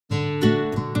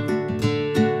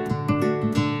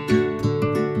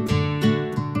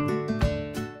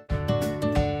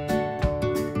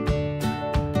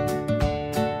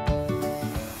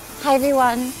Hi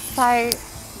everyone, so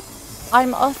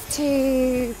I'm off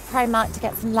to Primark to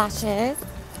get some lashes,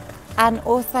 and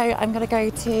also I'm going to go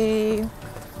to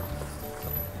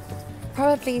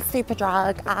probably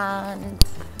Superdrug and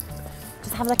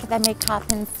just have a look at their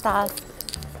makeup and stuff.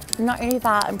 Not only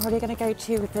that, I'm probably going to go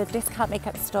to the discount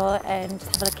makeup store and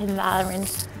just have a look in there and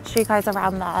show you guys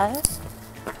around there.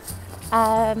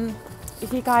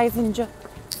 If you guys enjoy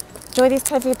these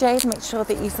kind of videos, make sure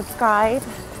that you subscribe.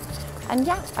 And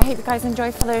yeah, I hope you guys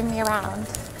enjoy following me around.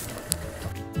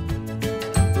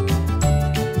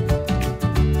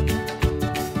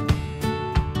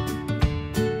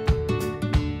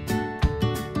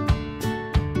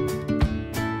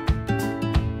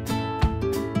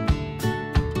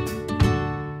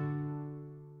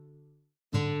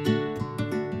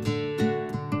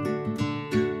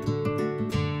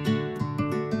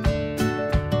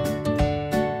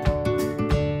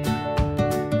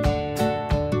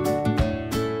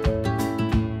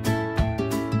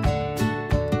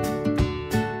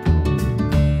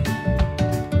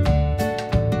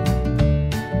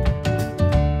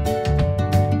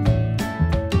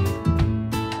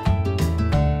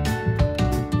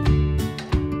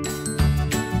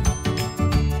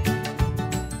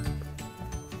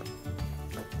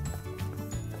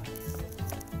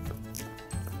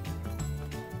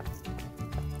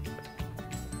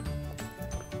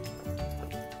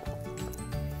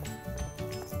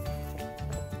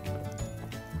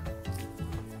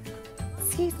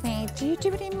 Excuse me, do you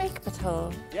do any makeup at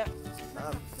all? Yeah,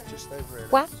 just over here.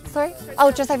 Where? Sorry? Oh,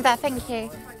 just over there, thank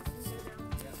you.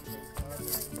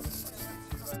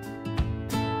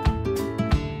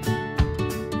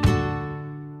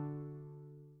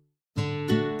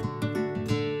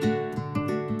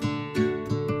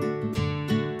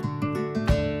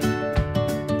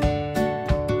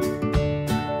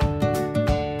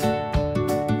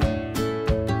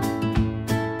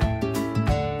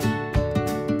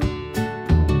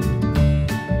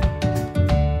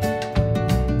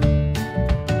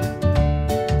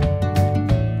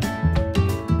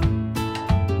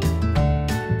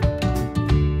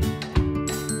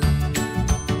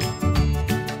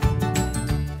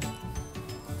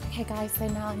 Okay guys, so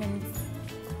now I'm in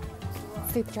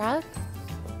Superdrug.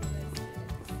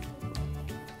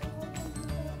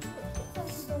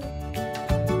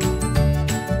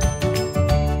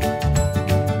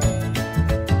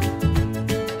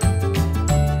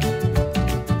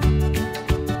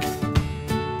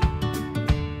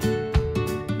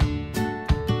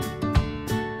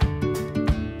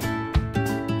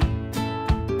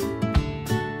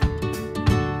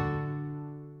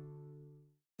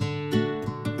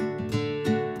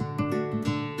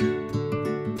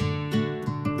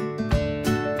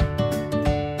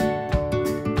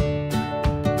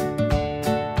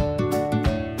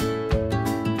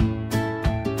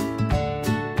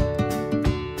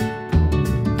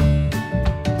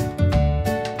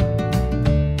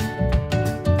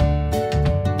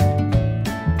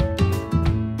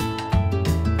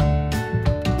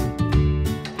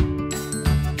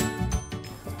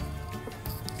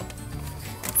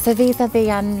 So these are the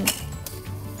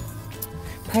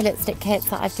pro lipstick kits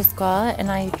that I've just got, and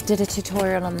I did a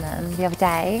tutorial on them the other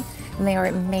day, and they are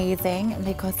amazing, and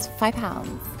they cost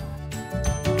 £5.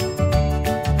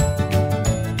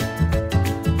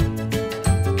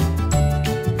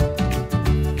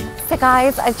 So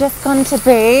guys, I've just gone to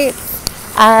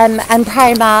Boots and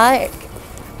Primark,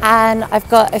 and I've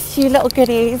got a few little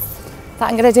goodies that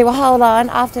I'm going to do a haul on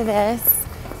after this,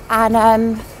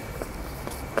 and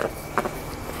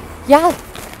yeah,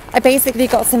 I basically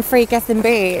got some free gifts in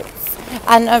Boots,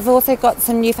 and I've also got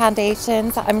some new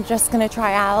foundations that I'm just going to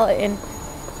try out, and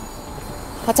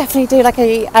I'll definitely do like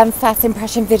a first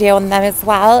impression video on them as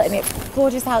well. And it's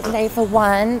gorgeous out today for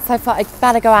once, so I thought I'd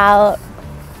better go out.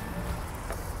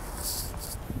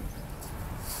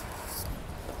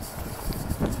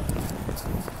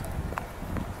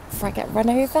 Before I get run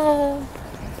over.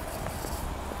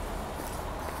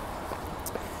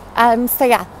 So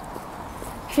yeah.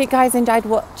 If you guys enjoyed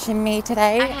watching me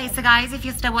today. Okay, so guys, if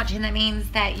you're still watching, that means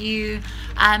that you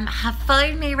have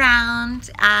followed me around,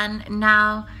 and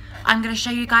now I'm going to show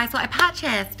you guys what I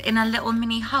purchased in a little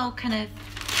mini haul kind of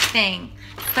thing.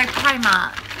 So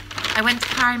Primark. I went to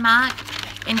Primark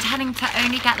intending to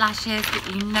only get lashes,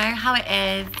 but you know how it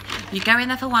is. You go in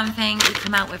there for one thing, you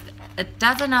come out with a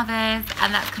dozen others,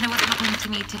 and that's kind of what's happened to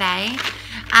me today.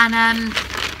 And I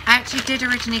actually did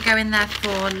originally go in there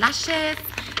for lashes.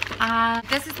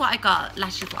 This is what I got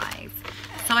lashes wise.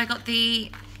 So I got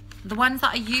the ones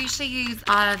that I usually use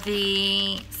are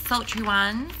the sultry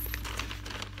ones,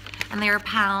 and they're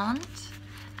 £1,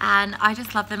 and I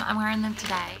just love them. I'm wearing them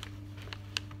today.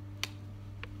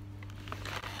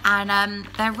 and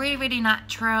they're really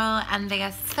natural, and they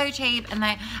are so cheap, and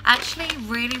they're actually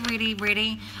really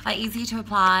like easy to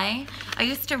apply. I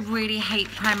used to really hate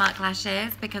Primark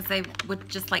lashes because they would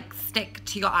just like stick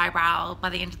to your eyebrow by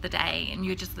the end of the day, and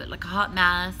you just look like a hot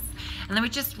mess, and they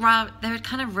would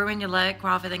kind of ruin your look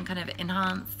rather than kind of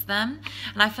enhance them.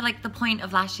 And I feel like the point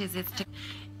of lashes is to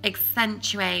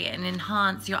accentuate and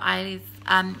enhance your eyes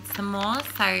some more,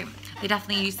 so they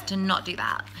definitely used to not do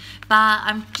that, but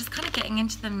I'm just kind of getting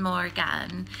into them more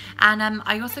again. And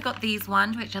I also got these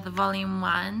ones, which are the volume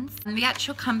ones, and the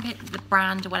actual company, the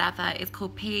brand or whatever, is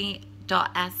called P.S.Love.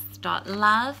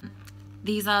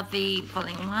 These are the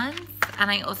volume ones, and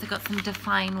I also got some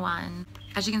define ones.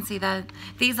 As you can see,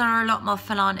 these are a lot more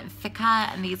full on and thicker,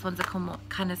 and these ones are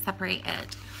kind of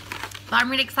separated. But I'm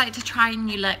really excited to try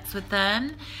new looks with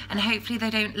them, and hopefully they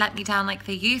don't let me down like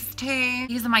they used to.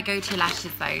 These are my go-to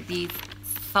lashes though, these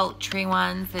sultry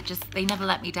ones. They never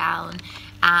let me down,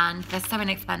 and they're so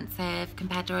inexpensive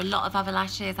compared to a lot of other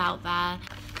lashes out there.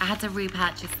 I had to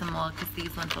repurchase some more because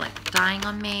these ones were like dying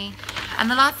on me. And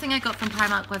the last thing I got from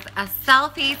Primark was a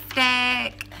selfie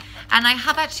stick. And I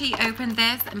have actually opened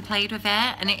this and played with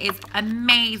it, and it is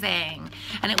amazing.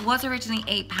 And it was originally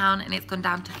 £8 and it's gone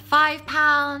down to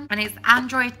 £5. And it's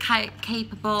Android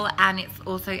capable, and it's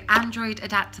also Android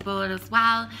adaptable as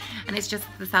well. And it's just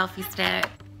the selfie stick.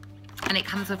 And it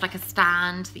comes with like a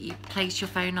stand that you place your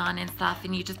phone on and stuff,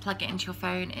 and you just plug it into your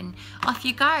phone and off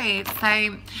you go.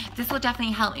 So this will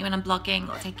definitely help me when I'm blogging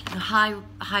or taking high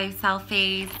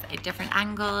selfies at different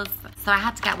angles. So I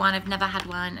had to get one. I've never had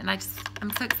one, and I'm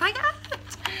so excited.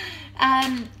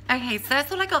 Okay, so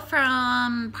that's all I got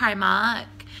from Primark.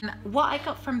 What I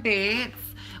got from Boots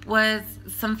was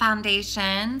some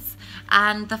foundations,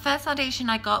 and the first foundation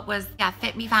I got was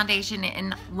Fit Me foundation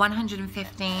in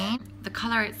 115. The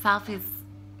color itself is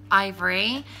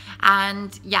ivory,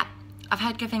 and yeah, I've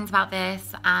heard good things about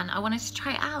this and I wanted to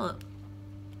try it out.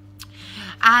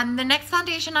 And the next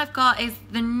foundation I've got is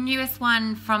the newest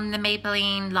one from the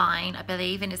Maybelline line, I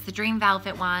believe, and it's the Dream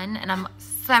Velvet one, and I'm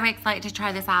so excited to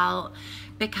try this out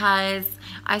because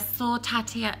I saw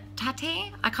Tati,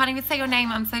 I can't even say your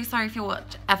name, I'm so sorry if you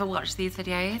ever watch these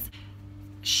videos.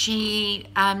 She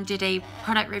did a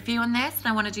product review on this, and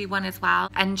I want to do one as well,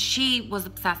 and she was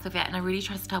obsessed with it, and I really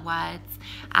trust her words.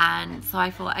 And so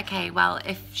I thought, okay, well,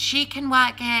 if she can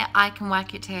work it, I can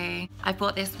work it too. I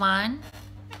bought this one.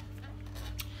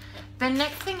 The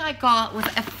next thing I got was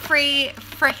a free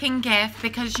freaking gift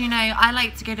because, you know, I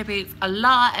like to go to Boots a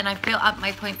lot, and I've built up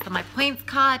my points on my points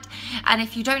card. And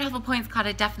if you don't have a points card,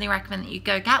 I definitely recommend that you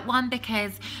go get one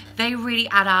because they really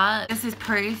add up. This is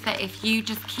proof that if you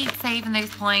just keep saving those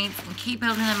points and keep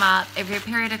building them up over a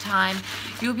period of time,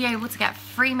 you'll be able to get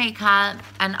free makeup.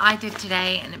 And I did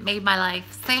today, and it made my life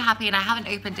so happy, and I haven't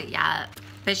opened it yet.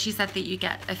 But she said that you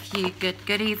get a few good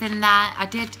goodies in there. I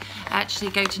did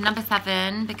actually go to number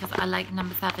 7 because I like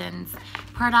number 7's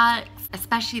products,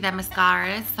 especially their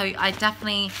mascaras. So I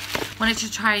definitely wanted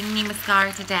to try a new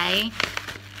mascara today.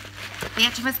 The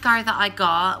actual mascara that I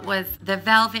got was the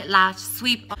Velvet Lash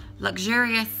Sweep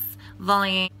Luxurious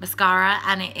Volume Mascara,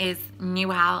 and it is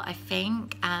new out, I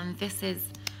think. And this is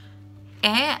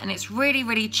it, and it's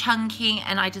really chunky,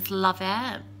 and I just love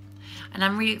it. And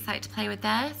I'm really excited to play with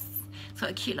this. It's got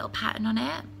a cute little pattern on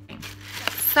it.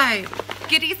 So,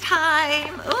 goodies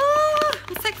time. Ooh,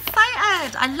 I'm so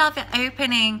excited. I love it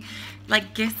opening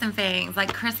like gifts and things.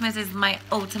 Like Christmas is my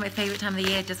ultimate favorite time of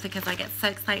the year just because I get so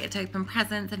excited to open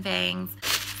presents and things.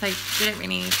 So we don't really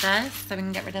need this, so we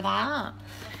can get rid of that.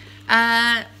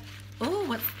 Oh,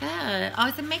 what's that? Oh,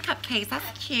 it's a makeup case. That's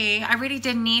cute. I really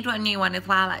did need a new one as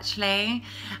well, actually.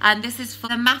 And this is for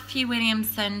the Matthew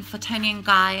Williamson for Toni and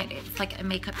Guy. It's like a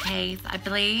makeup case, I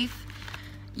believe.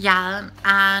 Yeah,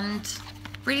 and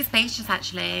really spacious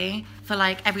actually for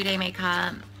like everyday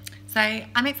makeup. So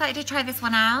I'm excited to try this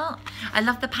one out. I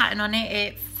love the pattern on it.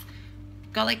 It's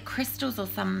got like crystals or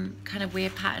some kind of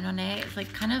weird pattern on it. It's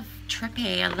like kind of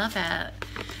trippy. I love it.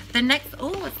 The next,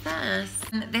 oh, what's this?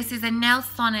 This is a Nail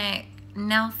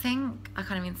Sink, I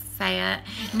can't even say it.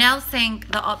 Nail Sink,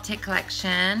 the Optic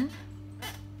Collection.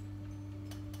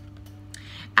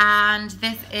 And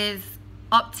this is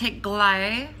Optic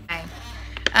Glow. Okay.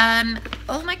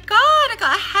 Oh my god, I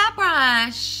got a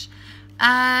hairbrush.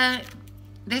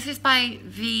 This is by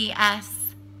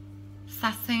VS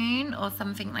Sassoon or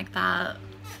something like that.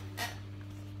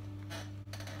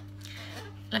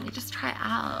 Let me just try it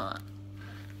out.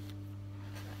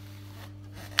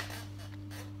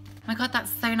 Oh my god,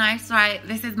 that's so nice. Right,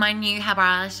 this is my new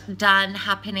hairbrush. Done,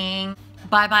 happening.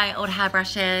 Bye bye old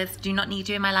hairbrushes. Do not need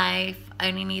you in my life.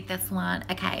 only need this one.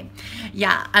 Okay,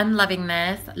 yeah, I'm loving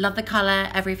this. Love the color,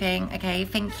 everything. Okay,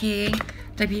 thank you.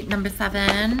 Debut number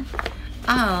 7.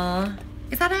 Oh,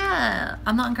 is that it?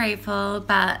 I'm not ungrateful,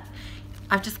 but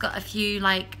I've just got a few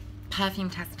like perfume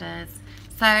testers.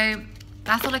 So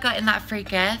that's all I got in that free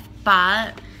gift.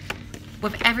 But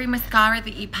with every mascara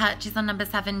that you purchase on number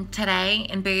 7 today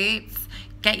in Boots,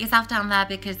 get yourself down there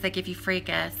because they give you free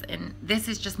gifts. And this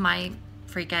is just my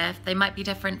free gift. They might be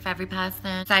different for every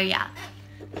person. So yeah.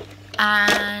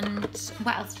 And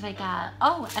what else did I get?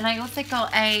 Oh, and I also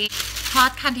got a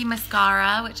hard candy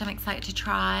mascara, which I'm excited to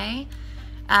try.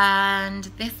 And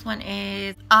this one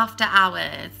is After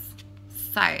Hours.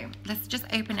 So let's just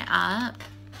open it up.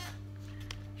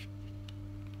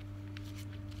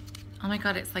 Oh my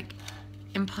god, it's like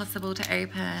impossible to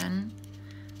open.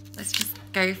 Let's just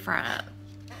go for it.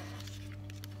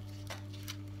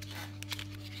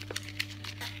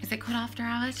 Is it called After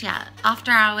Hours? Yeah,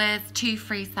 After Hours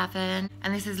 237.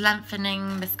 And this is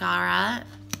lengthening mascara.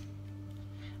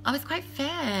 Oh, it's quite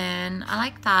thin. I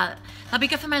like that. That'll be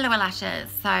good for my lower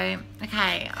lashes. So,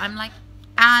 okay, I'm like...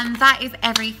 And that is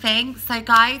everything. So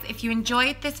guys, if you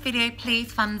enjoyed this video,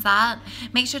 please thumbs up.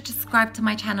 Make sure to subscribe to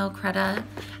my channel, Credit,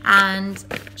 and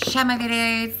share my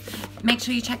videos. Make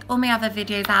sure you check all my other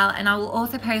videos out, and I will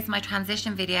also post my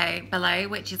transition video below,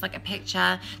 which is like a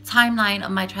picture timeline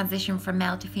of my transition from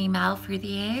male to female through the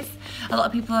years. A lot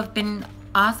of people have been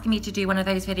asking me to do one of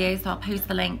those videos, so I'll post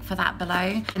the link for that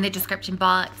below in the description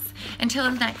box. Until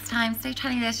next time, stay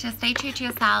Channelicious, stay true to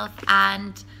yourself,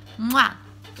 and mwah!